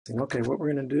Okay, what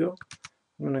we're going to do,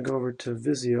 I'm going to go over to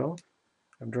Visio.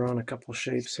 I've drawn a couple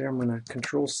shapes here. I'm going to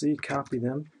Control-C, copy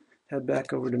them, head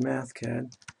back over to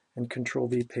MathCad, and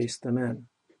Control-V, paste them in.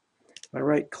 If I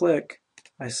right-click,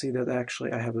 I see that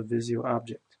actually I have a Visio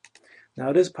object. Now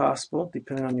it is possible,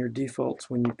 depending on your defaults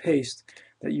when you paste,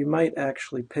 that you might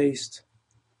actually paste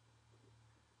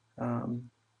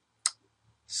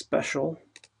special.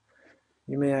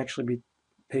 You may actually be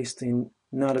pasting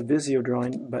not a Visio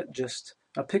drawing, but just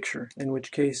a picture, in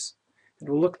which case it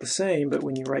will look the same, but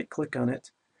when you right-click on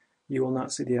it, you will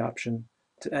not see the option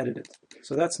to edit it.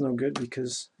 So that's no good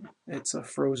because it's a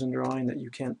frozen drawing that you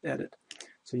can't edit.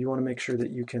 So you want to make sure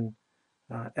that you can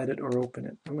edit or open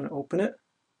it. I'm going to open it.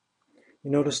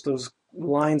 You notice those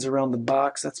lines around the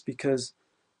box. That's because,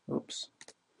 oops.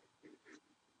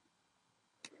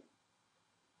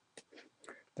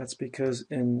 That's because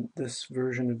in this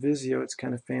version of Visio, it's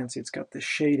kind of fancy. It's got this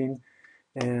shading,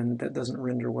 and that doesn't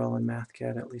render well in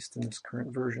MathCad, at least in this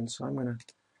current version. So I'm going to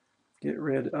get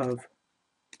rid of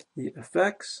the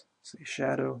effects, say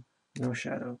shadow, no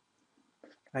shadow.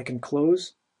 I can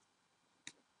close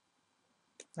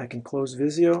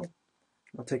Visio.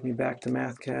 It'll take me back to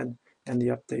MathCad, and the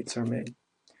updates are made.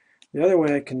 The other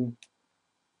way I can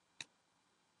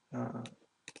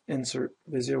insert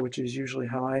Visio, which is usually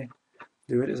how I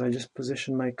do it, is I just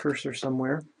position my cursor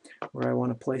somewhere where I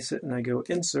want to place it, and I go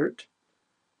Insert,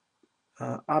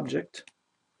 Object,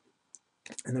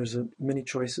 and there's many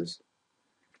choices.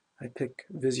 I pick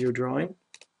Visio Drawing.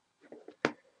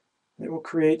 It will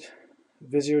create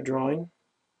Visio Drawing.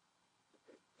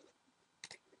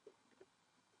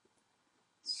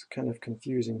 It's kind of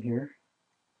confusing here,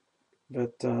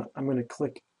 but I'm going to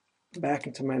click back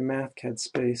into my MathCad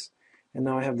space, and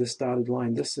now I have this dotted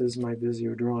line. This is my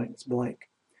Visio drawing. It's blank.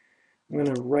 I'm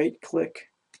going to right-click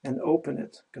and open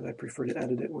it because I prefer to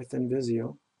edit it within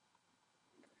Visio.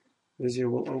 Visio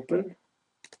will open.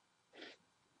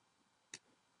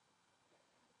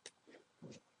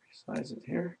 Resize it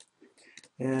here,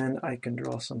 and I can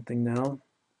draw something now.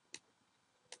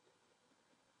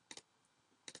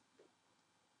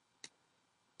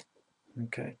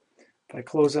 Okay. If I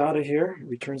close out of here, it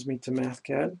returns me to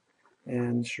MathCad,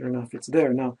 and sure enough, it's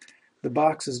there. Now, the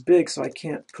box is big, so I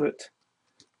can't put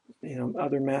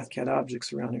other MathCad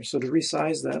objects around here. So to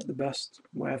resize that, the best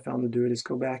way I found to do it is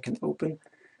go back and open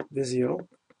Visio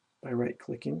by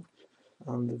right-clicking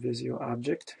on the Visio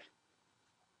object.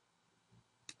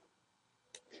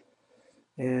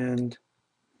 And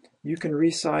you can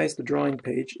resize the drawing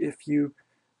page if you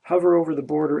hover over the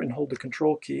border and hold the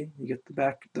Control key. You get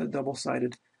the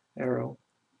double-sided arrow,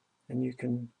 and you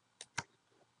can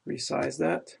resize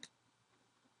that.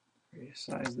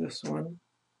 Resize this one.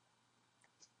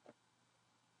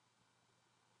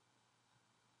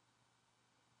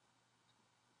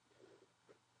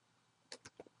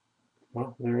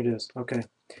 Well, there it is. Okay,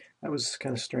 that was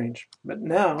kind of strange. But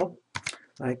now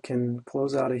I can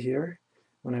close out of here.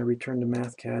 When I return to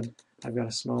MathCad, I've got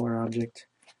a smaller object,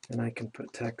 and I can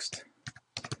put text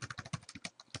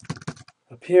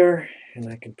up here, and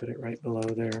I can put it right below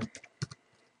there.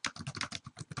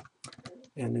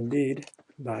 And indeed,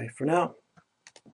 bye for now.